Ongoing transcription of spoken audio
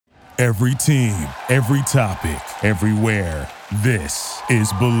Every team, every topic, everywhere. This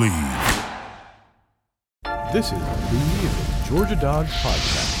is Believe. This is Believe, Georgia Dogs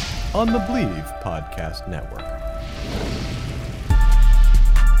podcast on the Believe Podcast Network.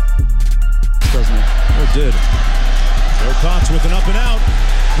 Doesn't it? It did. Joe Cox with an up and out.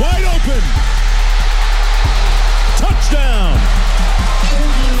 Wide open. Touchdown.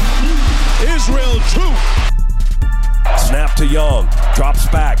 Israel Troop. Snap to Young, drops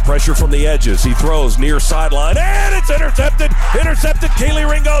back, pressure from the edges. He throws near sideline, and it's intercepted. Keely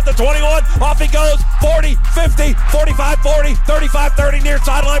Ringo at the 21. Off he goes. 40, 50, 45, 40, 35, 30 near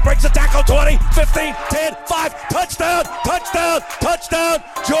sideline. Breaks the tackle. 20, 15, 10, 5. Touchdown,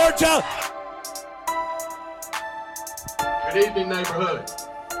 Georgia. Good evening, neighborhood.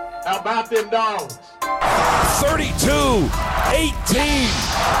 How about them dogs?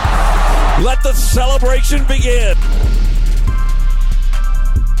 32-18. Let the celebration begin.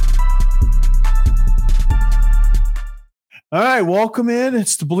 All right, welcome in.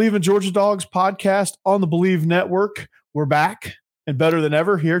 It's the Believe in Georgia Dogs podcast on the Believe Network. We're back and better than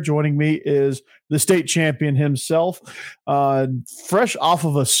ever. Here joining me is the state champion himself, fresh off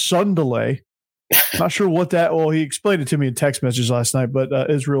of a sun delay. Not sure what that. Well, he explained it to me in text messages last night. But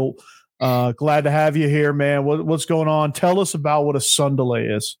Israel, glad to have you here, man. What's going on? Tell us about what a sun delay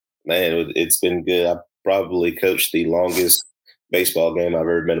is. Man, it's been good. I probably coached the longest baseball game I've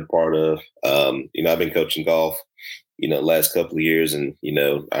ever been a part of. I've been coaching golf, last couple of years, and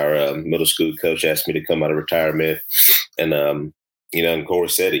our middle school coach asked me to come out of retirement, and and Corey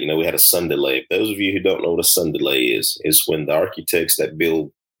said it. We had a sun delay. For those of you who don't know what a sun delay is when the architects that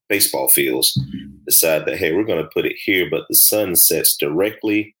build baseball fields decide that, hey, we're going to put it here, but the sun sets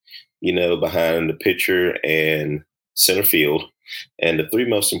directly, behind the pitcher and center field, and the three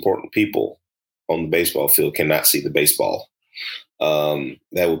most important people on the baseball field cannot see the baseball.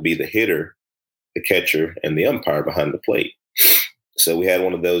 That would be the hitter, the catcher, and the umpire behind the plate. So we had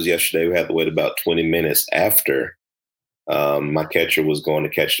one of those yesterday. We had to wait about 20 minutes after my catcher was going to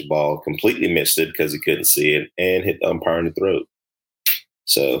catch the ball, completely missed it because he couldn't see it, and hit the umpire in the throat.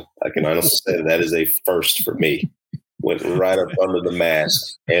 So I can honestly say that is a first for me. Went right up under the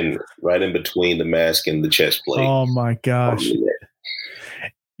mask and right in between the mask and the chest plate. Oh, my gosh.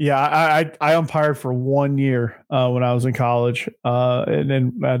 Yeah, I umpired for 1 year when I was in college, and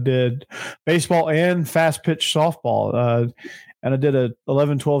then I did baseball and fast pitch softball. And I did a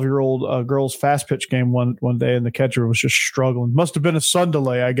 11, 12-year-old girls fast pitch game one day, and the catcher was just struggling. Must have been a sun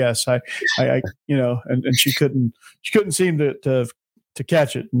delay, I guess. And she couldn't seem to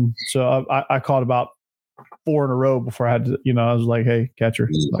catch it, and so I caught about 4 in a row before I had to. I was like, "Hey, catcher,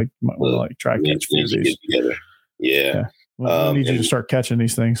 you might want to try catch a few of these." Yeah. Well, we need you to start catching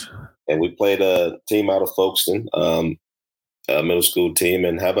these things. And we played a team out of Folkestone, a middle school team.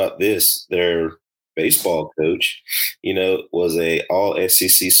 And how about this? Their baseball coach, was a all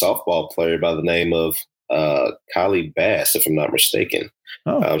SEC softball player by the name of Kylie Bass, if I'm not mistaken.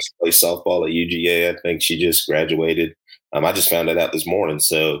 Oh. She plays softball at UGA. I think she just graduated. I just found that out this morning.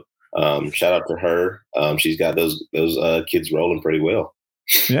 So shout out to her. She's got those kids rolling pretty well.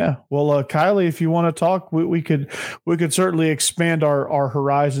 Yeah. Well, Kylie, if you want to talk, we could certainly expand our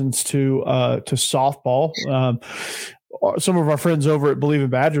horizons to softball. Some of our friends over at Believe in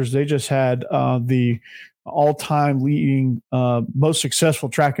Badgers, they just had the all-time leading most successful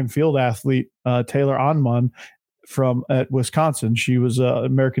track and field athlete, Taylor Onman at Wisconsin. She was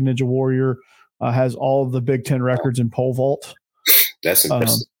American Ninja Warrior, has all of the Big Ten records in pole vault. That's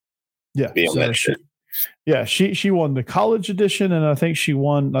impressive. She won the college edition, and I think she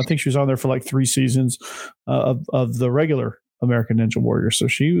was on there for like 3 seasons of the regular American Ninja Warrior. So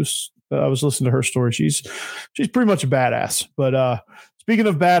I was listening to her story. She's pretty much a badass. But speaking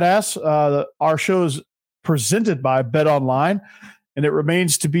of badass, our show is presented by BetOnline, and it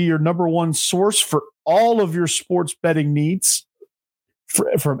remains to be your number one source for all of your sports betting needs,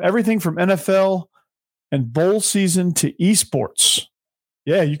 from everything from NFL and bowl season to esports.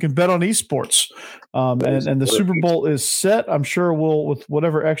 Yeah, you can bet on esports. And the Super Bowl is set. I'm sure with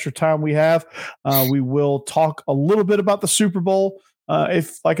whatever extra time we have, we will talk a little bit about the Super Bowl.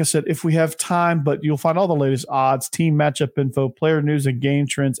 If we have time, but you'll find all the latest odds, team matchup info, player news, and game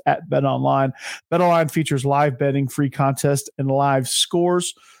trends at BetOnline. BetOnline features live betting, free contests, and live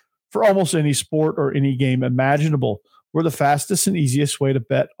scores for almost any sport or any game imaginable. We're the fastest and easiest way to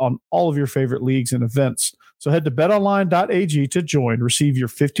bet on all of your favorite leagues and events. So head to betonline.ag to join. Receive your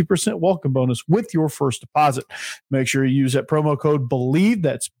 50% welcome bonus with your first deposit. Make sure you use that promo code BELIEVE,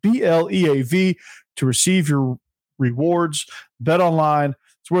 that's BLEAV, to receive your rewards. BetOnline,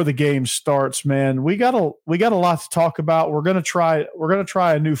 it's where the game starts, man. We got a lot to talk about. We're gonna try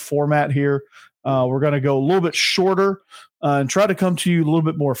a new format here. We're gonna go a little bit shorter and try to come to you a little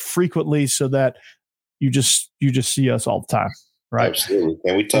bit more frequently so that you just see us all the time. Right. Absolutely.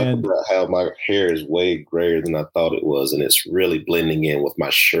 And we talk about how my hair is way grayer than I thought it was, and it's really blending in with my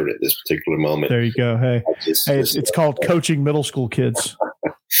shirt at this particular moment. There you go. Hey, it's called coaching middle school kids.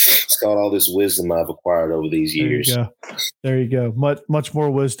 It's called all this wisdom I've acquired over these years. There you go. Much more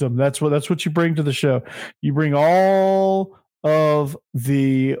wisdom. That's what you bring to the show. You bring all of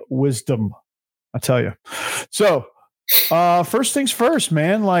the wisdom, I tell you. So, first things first,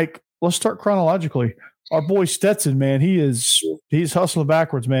 man. Like, let's start chronologically. Our boy Stetson, man, he's hustling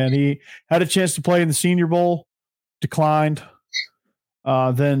backwards, man. He had a chance to play in the Senior Bowl, declined,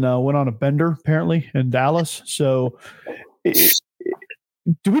 then went on a bender apparently in Dallas. So,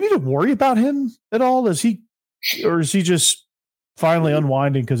 do we need to worry about him at all? Is he just finally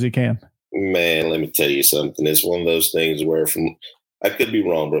unwinding because he can? Man, let me tell you something. It's one of those things where I could be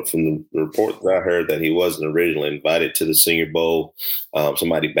wrong, but from the report that I heard that he wasn't originally invited to the Senior Bowl,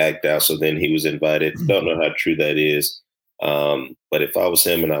 somebody backed out, so then he was invited. Don't know how true that is. But if I was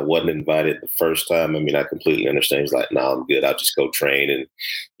him and I wasn't invited the first time, I mean, I completely understand. He's like, "No, I'm good. I'll just go train," and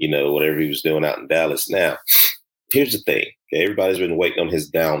whatever he was doing out in Dallas. Now, here's the thing. Okay, everybody's been waiting on his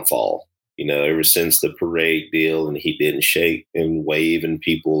downfall. Ever since the parade deal, and he didn't shake and wave and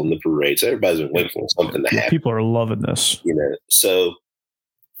people in the parade. So everybody's been waiting for something to happen. People are loving this. So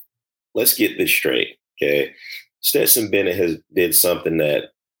let's get this straight. Okay. Stetson Bennett did something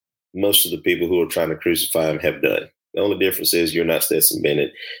that most of the people who are trying to crucify him have done. The only difference is you're not Stetson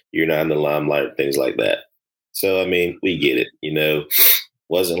Bennett. You're not in the limelight, things like that. So, I mean, we get it.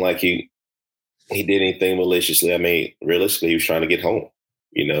 Wasn't like he did anything maliciously. I mean, realistically, he was trying to get home.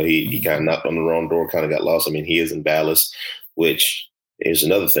 He kind of knocked on the wrong door, kind of got lost. I mean, he is in Dallas, which is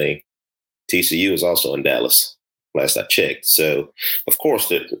another thing. TCU is also in Dallas, last I checked. So, of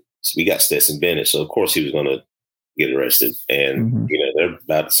course, we got Stetson Bennett. So, of course, he was going to get arrested. And, they're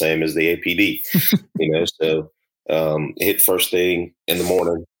about the same as the APD, So, hit first thing in the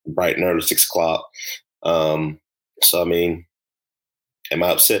morning, bright and early, 6 o'clock. So, I mean, am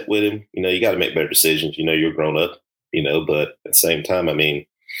I upset with him? You got to make better decisions. You're grown up. But at the same time, I mean,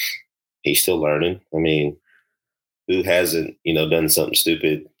 he's still learning. I mean, who hasn't, done something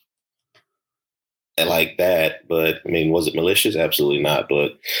stupid like that? But I mean, was it malicious? Absolutely not.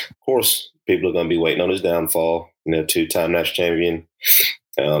 But of course, people are going to be waiting on his downfall. 2-time national champion.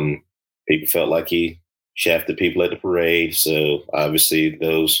 People felt like he shafted people at the parade. So obviously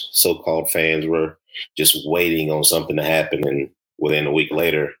those so-called fans were just waiting on something to happen. And within a week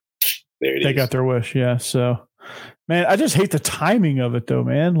later, there it is. They got their wish. Yeah. So, man, I just hate the timing of it, though,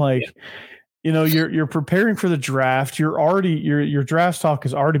 man. Like, you're preparing for the draft. Your draft stock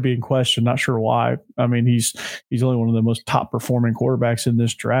is already being questioned. Not sure why. I mean, he's only one of the most top performing quarterbacks in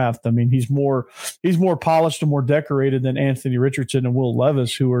this draft. I mean, he's more polished and more decorated than Anthony Richardson and Will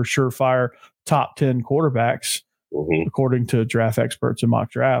Levis, who are surefire top 10 quarterbacks, according to draft experts and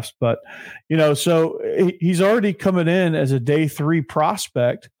mock drafts. But so he's already coming in as a day 3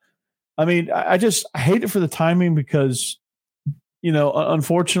 prospect. I mean, I hate it for the timing because,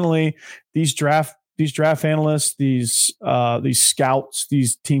 unfortunately, these draft analysts, these scouts,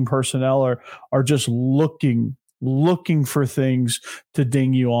 these team personnel are just looking for things to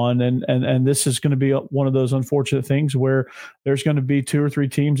ding you on, and this is going to be one of those unfortunate things where there's going to be 2 or 3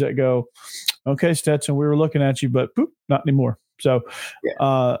 teams that go, "Okay, Stetson, we were looking at you, but poop, not anymore." So,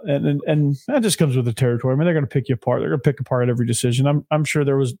 and that just comes with the territory. I mean, they're going to pick you apart. They're going to pick apart every decision. I'm sure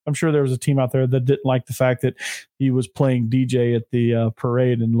there was a team out there that didn't like the fact that he was playing DJ at the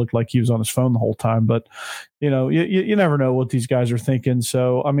parade and looked like he was on his phone the whole time. But you never know what these guys are thinking.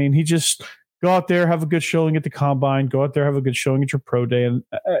 So, I mean, he just go out there, have a good showing at the combine. Go out there, have a good showing at your pro day, and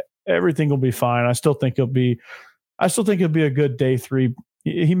everything will be fine. I still think it'll be a good day 3.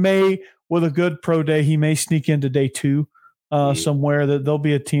 He may, with a good pro day, he may sneak into day 2. Somewhere that there'll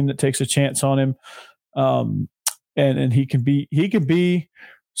be a team that takes a chance on him. And he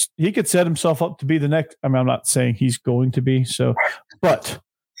could set himself up to be the next. I mean, I'm not saying he's going to be but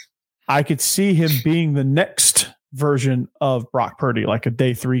I could see him being the next version of Brock Purdy, like a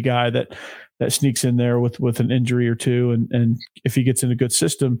day 3 guy that sneaks in there with an injury or 2. And if he gets in a good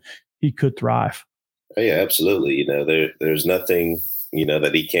system, he could thrive. Oh, yeah, absolutely. There's nothing,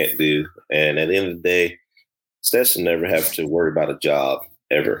 that he can't do. And at the end of the day, Stetson never have to worry about a job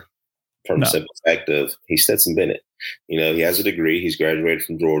ever, from the simple fact of he's Stetson Bennett. He has a degree. He's graduated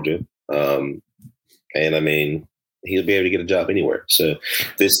from Georgia. And I mean, he'll be able to get a job anywhere. So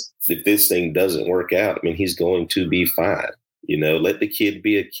if this thing doesn't work out, I mean, he's going to be fine. You know, let the kid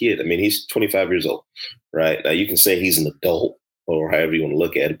be a kid. I mean, he's 25 years old, right? Now, you can say he's an adult or however you want to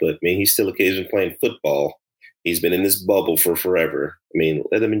look at it, but I mean, he's still occasionally playing football. He's been in this bubble for forever. I mean,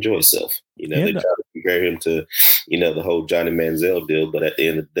 let him enjoy himself. You know, they try to compare him to, you know, the whole Johnny Manziel deal, but at the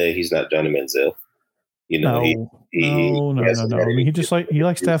end of the day, he's not Johnny Manziel. You know, no. I mean, he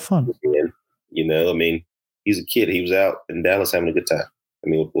likes to have fun. You know, I mean, he's a kid. He was out in Dallas having a good time. I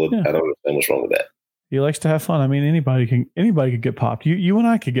mean, I don't understand what's wrong with that. He likes to have fun. I mean, anybody could get popped. You and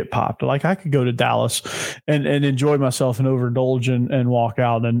I could get popped. Like, I could go to Dallas and enjoy myself and overindulge and walk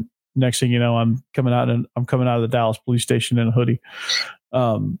out. And next thing you know, I'm coming out of the Dallas police station in a hoodie,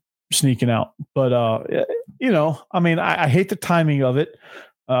 sneaking out. But you know, I mean, I hate the timing of it.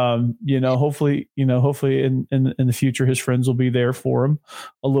 You know, hopefully in the future, his friends will be there for him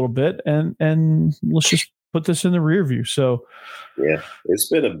a little bit, and let's just put this in the rear view. So, yeah, it's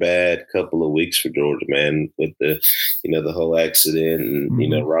been a bad couple of weeks for Georgia, man, with the, you know, the whole accident, and you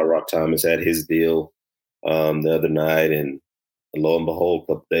know, Ra Thomas had his deal the other night, and lo and behold,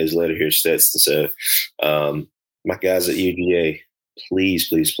 a couple of days later, here's Stetson. So, my guys at UGA,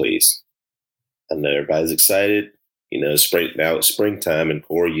 please, I know everybody's excited. You know, it's springtime, and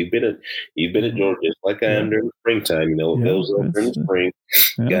Corey, you've been at Georgia just like I am during the springtime. You know what goes on during the spring.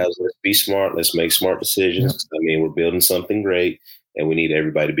 Guys, let's be smart. Let's make smart decisions. I mean, we're building something great, and we need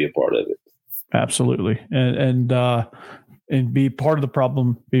everybody to be a part of it. Absolutely, and be part of the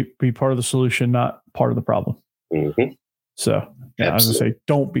problem. Be part of the solution, not part of the problem. Mm-hmm. So, I was going to say,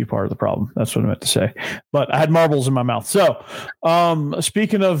 don't be part of the problem. That's what I meant to say. But I had marbles in my mouth. So,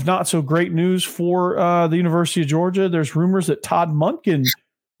 speaking of not so great news for the University of Georgia, there's rumors that Todd Monken,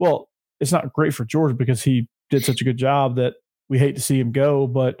 well, it's not great for Georgia because he did such a good job that we hate to see him go.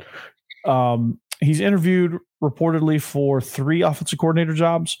 But he's interviewed reportedly for 3 offensive coordinator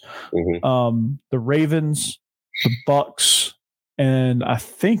jobs, the Ravens, the Bucks, and I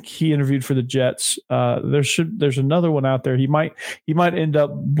think he interviewed for the Jets. There's another one out there. He might end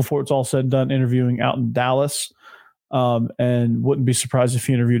up, before it's all said and done, interviewing out in Dallas, and wouldn't be surprised if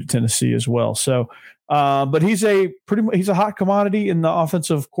he interviewed at Tennessee as well. So, but he's a hot commodity in the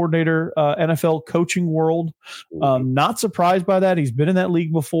offensive coordinator NFL coaching world. Not surprised by that. He's been in that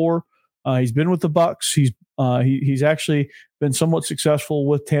league before. He's been with the Bucks. He's actually been somewhat successful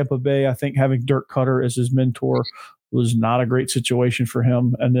with Tampa Bay. I think having Dirk Cutter as his mentor was not a great situation for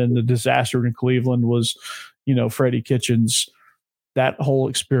him. And then the disaster in Cleveland was, you know, Freddie Kitchens. That whole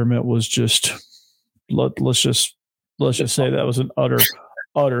experiment was just, let's just say that was an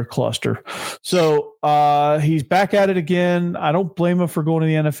utter cluster. So he's back at it again. I don't blame him for going to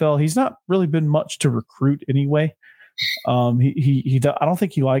the NFL. He's not really been much to recruit anyway. I don't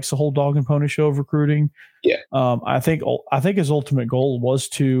think he likes the whole dog and pony show of recruiting. Yeah. I think his ultimate goal was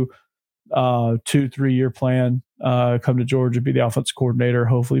to 2-3 year plan, come to Georgia, be the offensive coordinator,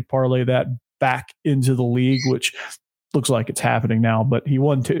 hopefully parlay that back into the league, which looks like it's happening now. But he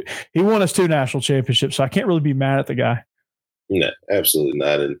won us 2 national championships, so I can't really be mad at the guy. No, absolutely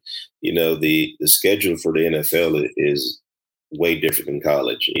not. And you know, the schedule for the NFL is way different than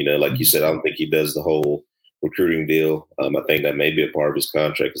college. You know, like you said, I don't think he does the whole recruiting deal. I think that may be a part of his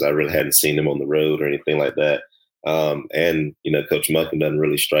contract because I really hadn't seen him on the road or anything like that. And, you know, Coach Monken doesn't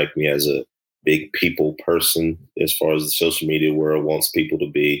really strike me as a big people person as far as the social media world wants people to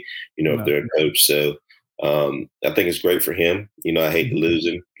be, you know, if they're a coach. So I think it's great for him. You know, I hate to lose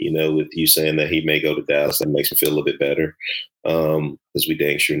him, you know, with you saying that he may go to Dallas. That makes me feel a little bit better because we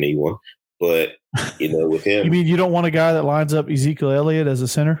dang sure need one. But, you know, with him. You mean you don't want a guy that lines up Ezekiel Elliott as a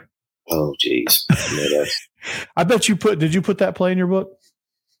center? Oh, geez. I bet did you put that play in your book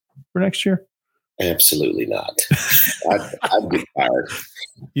for next year? Absolutely not. I'd get fired.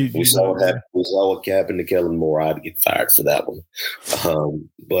 We saw what happened to Kellen Moore. I'd get fired for that one.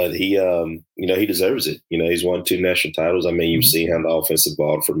 But he, you know, he deserves it. You know, he's won 2 national titles. I mean, you've seen how the offense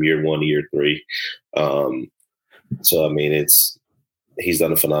evolved from year 1 to year 3. So, I mean, he's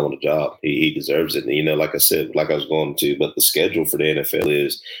done a phenomenal job. He deserves it. And, you know, like I said, like I was going to, but the schedule for the NFL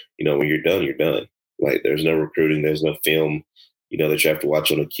is, you know, when you're done, you're done. Like, there's no recruiting. There's no film, you know, that you have to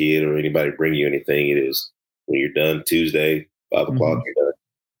watch on a kid or anybody bring you anything. It is when you're done Tuesday, 5 o'clock, you're done.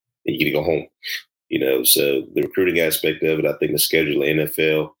 And you get to go home, you know. So the recruiting aspect of it, I think the schedule of the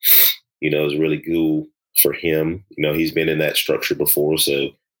NFL, you know, is really cool for him. You know, he's been in that structure before, so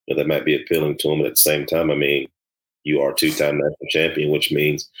you know, that might be appealing to him. But at the same time, I mean, you are 2-time national champion, which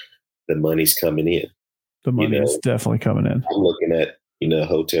means the money's coming in. The money is definitely coming in. I'm looking at, you know,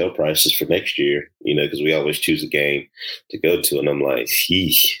 hotel prices for next year, you know, because we always choose a game to go to. And I'm like,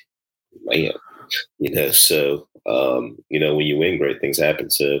 man, you know, so, you know, when you win, great things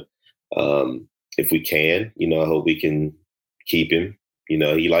happen. So if we can, you know, I hope we can keep him. You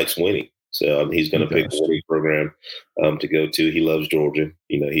know, he likes winning. So he's going to pick a winning program to go to. He loves Georgia.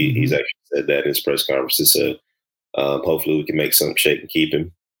 You know, he's actually said that in his press conferences. So hopefully we can make some shake and keep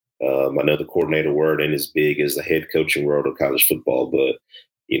him. I know the coordinator word ain't as big as the head coaching world of college football, but,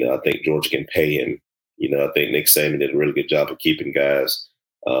 you know, I think Georgia can pay him. You know, I think Nick Saban did a really good job of keeping guys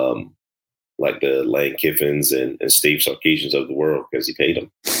like the Lane Kiffins and Steve Sarkisians of the world because he paid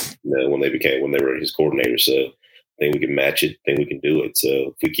them, you know, when they were his coordinators. So I think we can match it. I think we can do it. So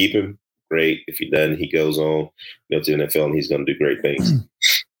if we keep him, great. If he doesn't, he goes on, you know, to the NFL and he's going to do great things.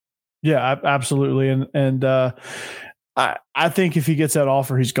 Yeah, absolutely. And I think if he gets that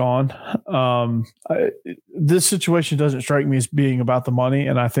offer, he's gone. This situation doesn't strike me as being about the money,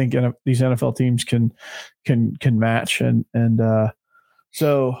 and I think these NFL teams can match.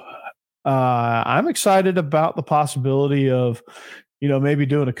 So I'm excited about the possibility of, you know, maybe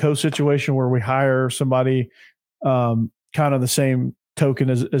doing a co-situation where we hire somebody kind of the same token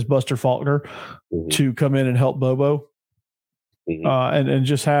as Buster Faulkner to come in and help Bobo. And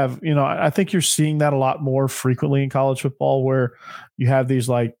just have, you know, I think you're seeing that a lot more frequently in college football where you have these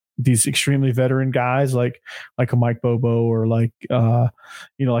extremely veteran guys like a Mike Bobo or like a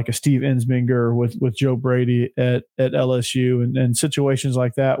Steve Ensminger with Joe Brady at LSU and situations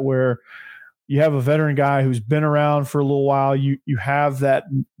like that where you have a veteran guy who's been around for a little while. You have that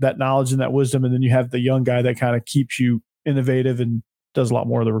knowledge and that wisdom, and then you have the young guy that kind of keeps you innovative and does a lot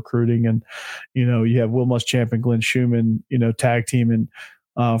more of the recruiting. And, you know, you have Will Muschamp and Glenn Schumann, you know, tag team and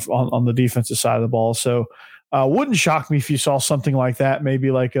on the defensive side of the ball. So wouldn't shock me if you saw something like that,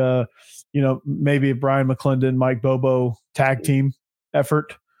 maybe like maybe a Brian McClendon, Mike Bobo tag team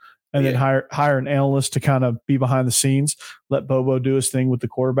effort, and then hire an analyst to kind of be behind the scenes, let Bobo do his thing with the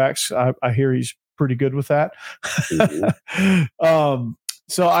quarterbacks. I hear he's pretty good with that.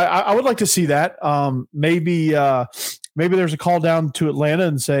 So I would like to see that. Maybe there's a call down to Atlanta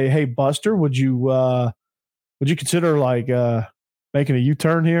and say, "Hey, Buster, would you consider making a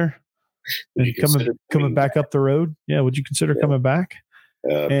U-turn here and coming back up the road? Yeah, would you consider coming back?"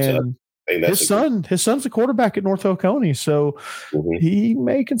 And his son's a quarterback at North Oconee, so he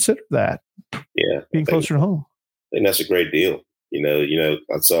may consider that. Yeah, being closer to home. I think that's a great deal. You know,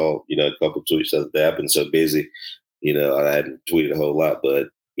 I saw a couple of tweets the other day. I've been so busy, you know, I hadn't tweeted a whole lot, but.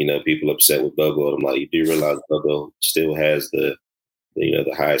 You know, people upset with Bobo. And I'm like, you do realize Bobo still has the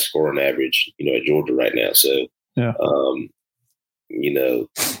highest scoring average, you know, at Georgia right now. So, you know,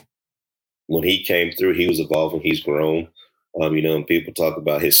 when he came through, he was evolving. He's grown. You know, and people talk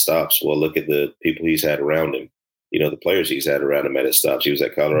about his stops. Well, look at the people he's had around him. You know, the players he's had around him at his stops. He was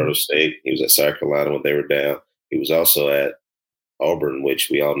at Colorado State. He was at South Carolina when they were down. He was also at Auburn, which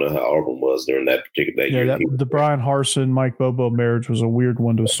we all know how Auburn was during that particular year. The Brian Harsin, Mike Bobo marriage was a weird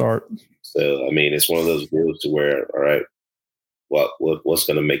one to start. So, I mean, it's one of those deals to where, all right, what's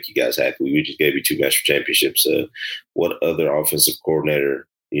going to make you guys happy? We just gave you 2 national championships. So what other offensive coordinator,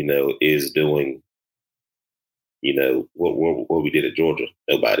 you know, is doing, you know, what we did at Georgia?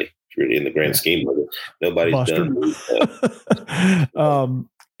 Nobody. In the grand scheme of it, nobody's Buster. done.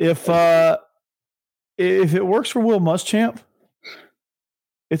 If it works for Will Muschamp,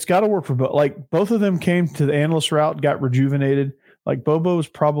 it's got to work for both. Like both of them came to the analyst route, got rejuvenated. Like Bobo is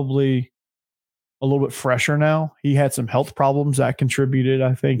probably a little bit fresher now. He had some health problems that contributed.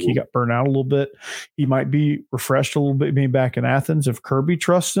 I think he got burned out a little bit. He might be refreshed a little bit being back in Athens. If Kirby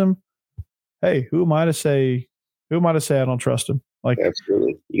trusts him, hey, who am I to say I don't trust him? Like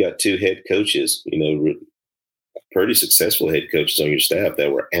absolutely, you got 2 head coaches, you know, pretty successful head coaches on your staff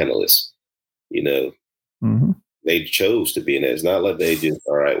that were analysts. You know, they chose to be in it. It's not like they just,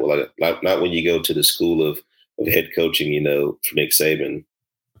 all right, well, not when you go to the school of head coaching, you know, for Nick Saban,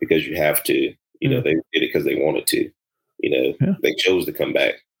 because you have to, you know, they did it because they wanted to, you know, they chose to come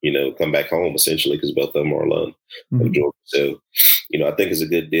back home essentially because both of them are alone of Georgia. So, you know, I think it's a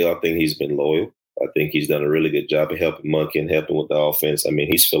good deal. I think he's been loyal. I think he's done a really good job of helping Monken, helping with the offense. I mean,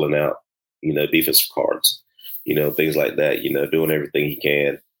 he's filling out, you know, defensive cards, you know, things like that, you know, doing everything he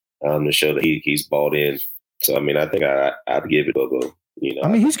can to show that he's bought in. So, I mean, I think I'd give it Bobo. You know, I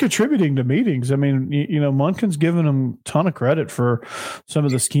mean, he's contributing to meetings. I mean, you know, Monken's given him a ton of credit for some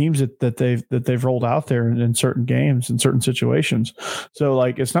of the schemes that they've rolled out there in certain games in certain situations. So,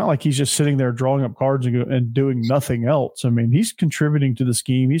 like, it's not like he's just sitting there drawing up cards and doing nothing else. I mean, he's contributing to the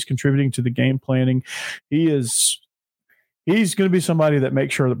scheme. He's contributing to the game planning. He's going to be somebody that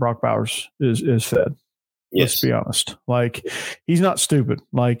makes sure that Brock Bowers is fed. Yes. Let's be honest. Like, he's not stupid.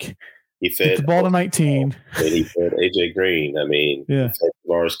 Like, he fed the ball to 19. And he fed AJ Green. I mean, he fed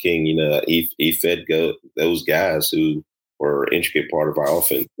Morris King. You know, he fed those guys who were an intricate part of our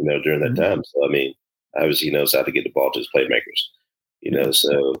offense, you know, during that time. So, I mean, Obviously, he knows how to get the ball to his playmakers.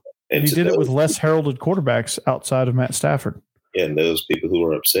 So and he did it with less heralded quarterbacks outside of Matt Stafford. Yeah, and those people who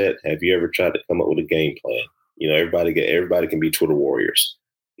are upset, have you ever tried to come up with a game plan? Everybody can be Twitter warriors,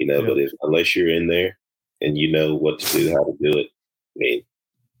 but unless you're in there and you know what to do, how to do it, I mean,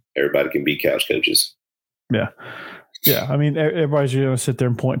 everybody can be couch coaches. Yeah. Yeah. I mean, everybody's going to sit there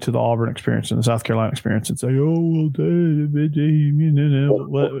and point to the Auburn experience and the South Carolina experience and say, oh,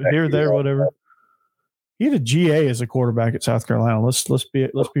 well, here, there, whatever. He had a GA as a quarterback at South Carolina. Let's be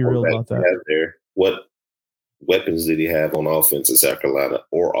real about that. What weapons did he have on offense in South Carolina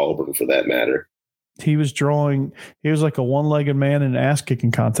or Auburn for that matter? He was like a one-legged man in an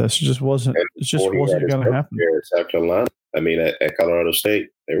ass-kicking contest. It just wasn't going to happen. At South Carolina, at Colorado State,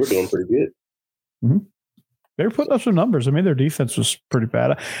 they were doing pretty good. Mm-hmm. They were putting up some numbers. I mean, their defense was pretty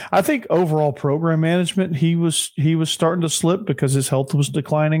bad. I think overall program management, he was starting to slip because his health was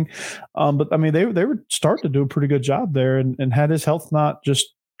declining. But I mean, they were starting to do a pretty good job there. And had his health not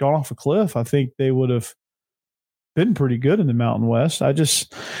just gone off a cliff, I think they would have been pretty good in the Mountain West. It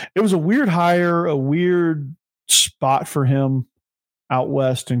was a weird hire, a weird spot for him out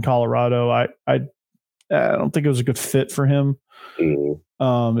west in Colorado. I don't think it was a good fit for him. Mm-hmm.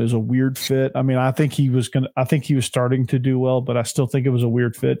 It was a weird fit. I mean, I think he was starting to do well, but I still think it was a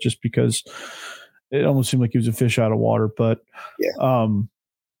weird fit just because it almost seemed like he was a fish out of water. But I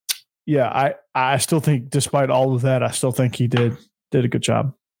still think, despite all of that, I still think he did a good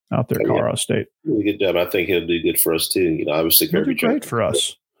job out there at Colorado State. Really good job. I think he'll do good for us too. Obviously, he'll do great for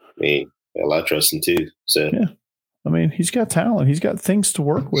us. I mean, a lot of trust him too. So yeah. I mean, he's got talent. He's got things to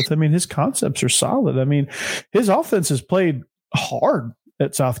work with. I mean, his concepts are solid. I mean, his offense has played hard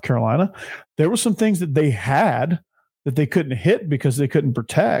at South Carolina. There were some things that they had that they couldn't hit because they couldn't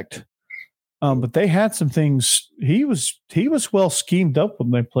protect. But they had some things. He was well schemed up when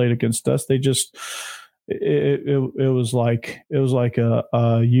they played against us. They just it was like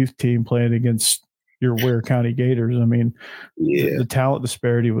a youth team playing against your Ware County Gators. I mean, the talent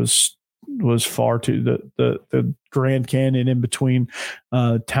disparity was far too the Grand Canyon in between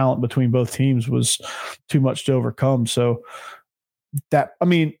talent between both teams was too much to overcome. So that, I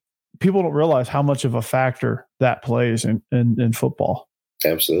mean, people don't realize how much of a factor that plays in football.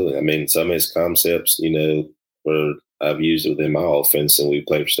 Absolutely. I mean, some of his concepts, I've used within my offense, and we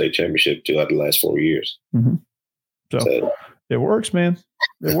played for state championship 2 out of the last 4 years. Mm-hmm. So it works, man.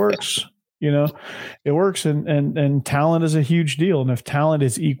 It works. It works, and talent is a huge deal. And if talent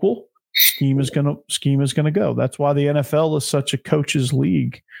is equal, scheme is gonna go. That's why the NFL is such a coach's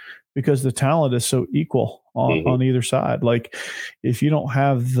league, because the talent is so equal on either side. Like, if you don't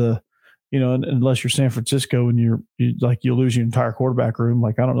have the, unless you're San Francisco and you lose your entire quarterback room.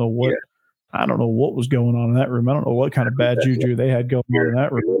 Like, I don't know what was going on in that room. I don't know what kind of bad juju they had going on in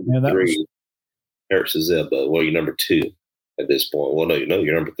that room. Man, that was hurts his elbow. Well, you're number 2 at this point. Well, no,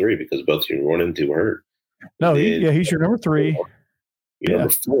 you're number 3 because both you 1 and 2 were hurt. No, he's your number 3. Your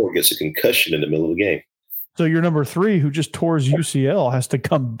number 4 gets a concussion in the middle of the game. So your number 3, who just tore his UCL, has to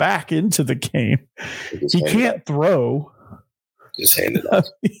come back into the game. He can't throw. Just hand it off.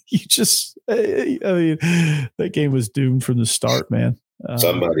 That game was doomed from the start, man.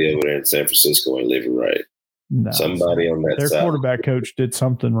 Somebody over there in San Francisco ain't living right. No, somebody on that their side. Quarterback coach did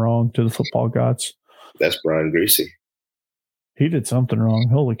something wrong to the football gods. That's Brian Greasy. He did something wrong.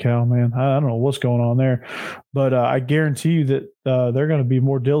 Holy cow, man. I don't know what's going on there. But I guarantee you that they're going to be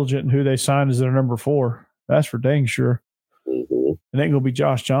more diligent in who they sign as their number 4. That's for dang sure. Mm-hmm. It ain't going to be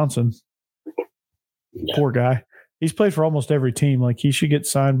Josh Johnson. No. Poor guy. He's played for almost every team. Like, he should get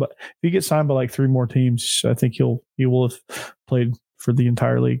signed, but if he gets signed by like 3 more teams, I think he will have played for the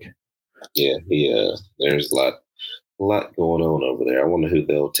entire league. Yeah, there's a lot going on over there. I wonder who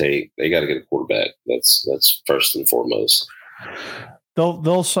they'll take. They got to get a quarterback. That's first and foremost.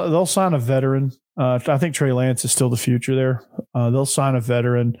 They'll sign a veteran. I think Trey Lance is still the future there. They'll sign a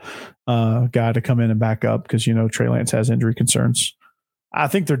veteran guy to come in and back up because Trey Lance has injury concerns. I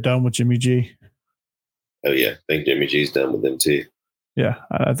think they're done with Jimmy G. Oh yeah, I think Jimmy G's done with them too. Yeah,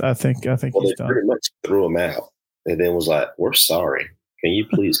 I think he's done. Pretty much threw him out, and then was like, "We're sorry. Can you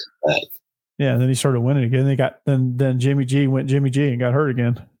please come back?" Yeah, and then he started winning again. Then Jimmy G went Jimmy G and got hurt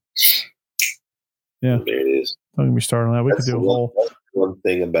again. Yeah, there it is. Don't get me started on that. We could do a whole one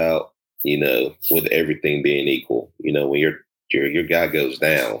thing about with everything being equal. When your guy goes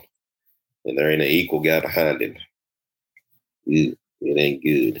down, and there ain't an equal guy behind him, it ain't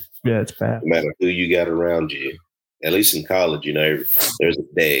good. Yeah, it's bad. No matter who you got around you, at least in college, there's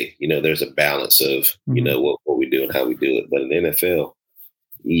a day, there's a balance of, what we do and how we do it. But in the NFL,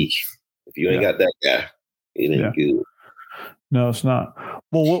 if you ain't got that guy, it ain't good. No, it's not.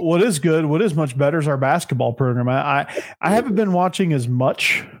 Well, what is good, what is much better is our basketball program. I haven't been watching as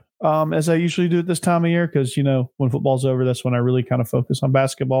much as I usually do at this time of year because, when football's over, that's when I really kind of focus on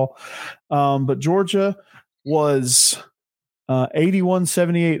basketball. But Georgia was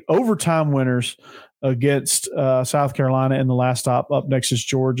 81-78 overtime winners against South Carolina in the last stop. Up next is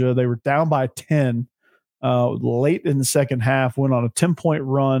Georgia. They were down by 10 late in the second half, went on a 10-point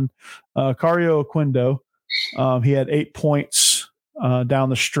run. Cario Oquendo, he had 8 points down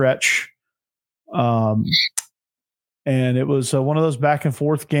the stretch. And it was one of those back and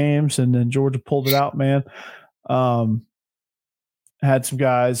forth games, and then Georgia pulled it out, man. Had some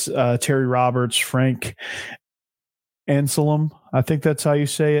guys, Terry Roberts, Frank Anselm, I think that's how you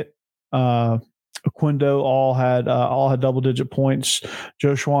say it. Oquendo all had double-digit points.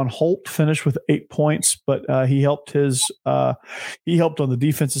 Joshuan Holt finished with 8 points, but he helped on the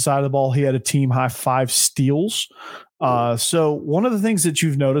defensive side of the ball. He had a team high 5 steals. So one of the things that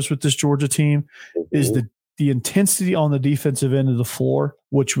you've noticed with this Georgia team is the intensity on the defensive end of the floor,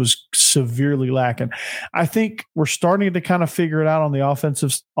 which was severely lacking. I think we're starting to kind of figure it out on the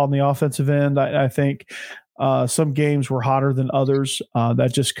offensive end. I think some games were hotter than others.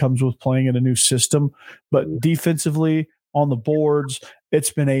 That just comes with playing in a new system. But defensively on the boards,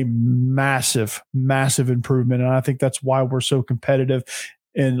 it's been a massive, massive improvement. And I think that's why we're so competitive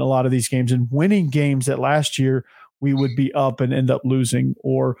in a lot of these games and winning games that last year we would be up and end up losing,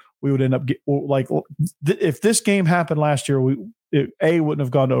 or we would end up if this game happened last year, A, wouldn't have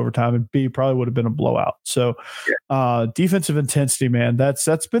gone to overtime, and B, probably would have been a blowout. So defensive intensity, man, that's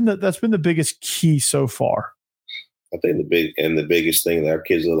been the biggest key so far. I think the biggest thing that our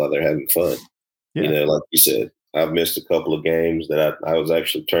kids look like they're having fun. Yeah. Like you said, I've missed a couple of games that I was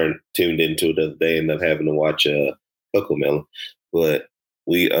actually tuned into the other day and not having to watch Cocomelon, but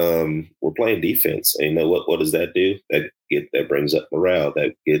we're playing defense, and what does that do? That brings up morale.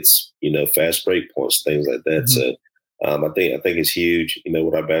 That gets fast break points, things like that. Mm-hmm. So I think it's huge.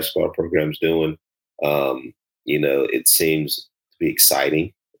 What our basketball program's doing. It seems to be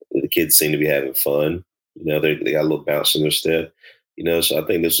exciting. The kids seem to be having fun. They got a little bounce in their step. So I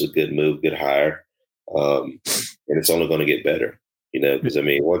think this is a good move, good hire, and it's only going to get better.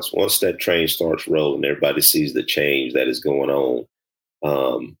 Because once that train starts rolling, everybody sees the change that is going on.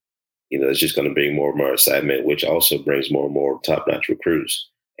 It's just going to bring more and more excitement, which also brings more and more top-notch recruits.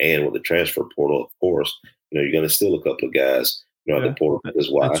 And with the transfer portal, of course, you're going to steal a couple of guys. The portal is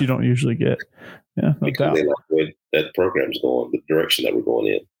why that you don't usually get. Yeah, no doubt. They like the way that program's going, the direction that we're going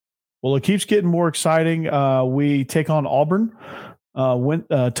in. Well, it keeps getting more exciting. We take on Auburn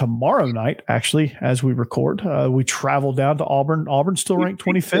tomorrow night, actually, as we record. We travel down to Auburn. Auburn's still ranked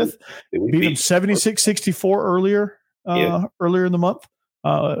 25th. Beat them 76-64 earlier in the month.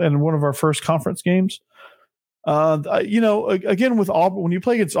 In one of our first conference games. Again, with Auburn, when you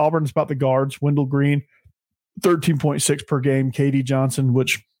play against Auburn, it's about the guards. Wendell Green, 13.6 per game. KD Johnson,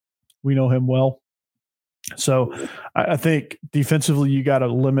 which we know him well. So I think defensively, you got to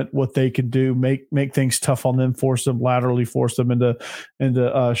limit what they can do, make things tough on them, force them laterally, force them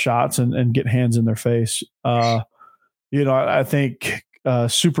into shots and get hands in their face. I think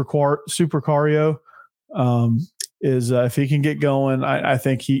Super Cario, is if he can get going, I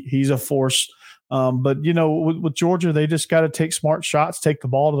think he's a force. But with Georgia, they just got to take smart shots, take the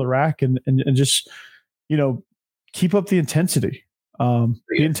ball to the rack, and just keep up the intensity.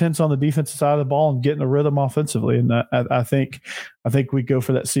 Be intense on the defensive side of the ball and get in the rhythm offensively. And I think we go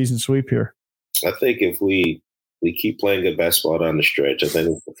for that season sweep here. I think if we keep playing good basketball down the stretch, I think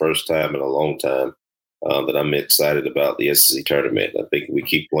it's the first time in a long time that I'm excited about the SEC tournament. I think if we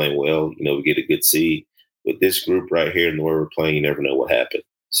keep playing well, we get a good seed. With this group right here and the way we're playing, you never know what happened.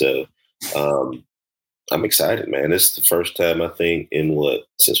 So I'm excited, man. This is the first time, I think,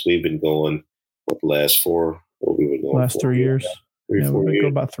 since we've been going, the last 4 3 years. 3 or 4 years. Go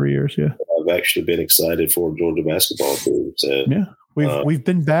about 3 years, yeah. I've actually been excited for Georgia basketball team. So yeah, we've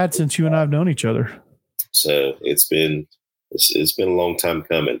been bad since you and I have known each other. So it's been a long time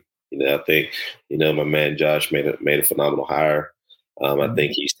coming. I think my man Josh made a phenomenal hire. I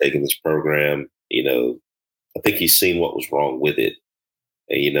think he's taken this program. I think he's seen what was wrong with it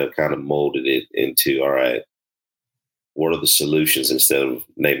and, kind of molded it into, all right, what are the solutions instead of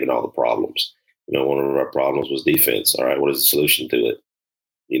naming all the problems? One of our problems was defense. All right, what is the solution to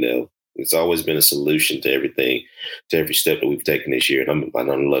it? It's always been a solution to everything, to every step that we've taken this year, and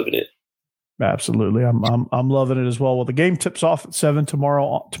I'm loving it. Absolutely. I'm loving it as well. Well, the game tips off at 7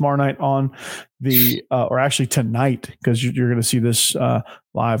 tomorrow night on the or actually tonight, because you're going to see this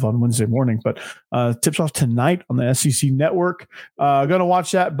live on Wednesday morning, but tips off tonight on the SEC network. Going to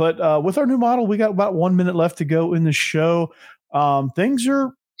watch that. But with our new model, we got about 1 minute left to go in the show. things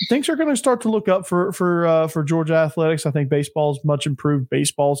are going to start to look up for Georgia athletics. I think baseball's much improved.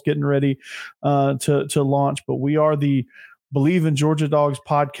 Baseball's getting ready to launch, but we are the Believe in Georgia Dogs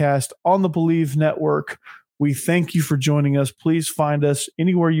podcast on the Believe Network. We thank you for joining us. Please find us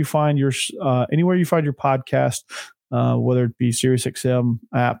anywhere you find your podcast, whether it be SiriusXM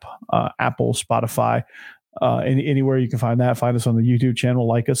app, Apple, Spotify, anywhere you can find that. Find us on the YouTube channel,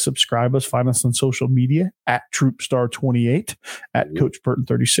 like us, subscribe us, find us on social media at TroopStar28, at Coach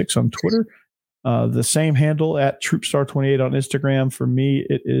Burton36 on Twitter. The same handle at TroopStar28 on Instagram. For me,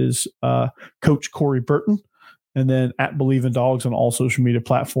 it is Coach Corey Burton, and then at Believe in Dogs on all social media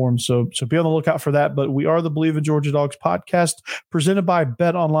platforms. So be on the lookout for that. But we are the Believe in Georgia Dogs podcast, presented by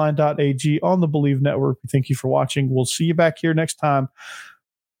betonline.ag on the Believe Network. We thank you for watching. We'll see you back here next time.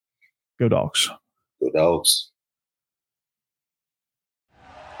 Go Dogs. Go Dogs.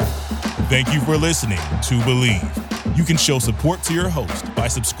 Thank you for listening to Believe. You can show support to your host by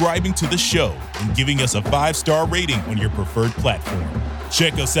subscribing to the show and giving us a 5-star rating on your preferred platform.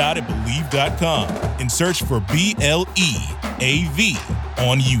 Check us out at Believe.com and search for BLEAV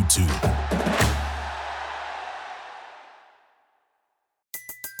on YouTube.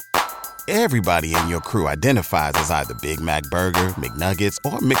 Everybody in your crew identifies as either Big Mac Burger, McNuggets,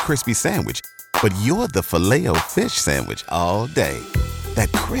 or McCrispy Sandwich. But you're the Filet-O-Fish Sandwich all day. That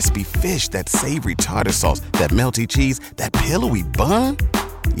crispy fish, that savory tartar sauce, that melty cheese, that pillowy bun.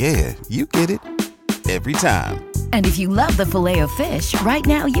 Yeah, you get it. Every time. And if you love the Filet-O-Fish, right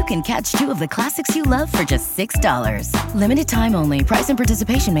now you can catch 2 of the classics you love for just $6. Limited time only. Price and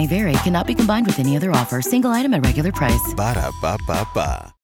participation may vary. Cannot be combined with any other offer. Single item at regular price. Ba-da-ba-ba-ba.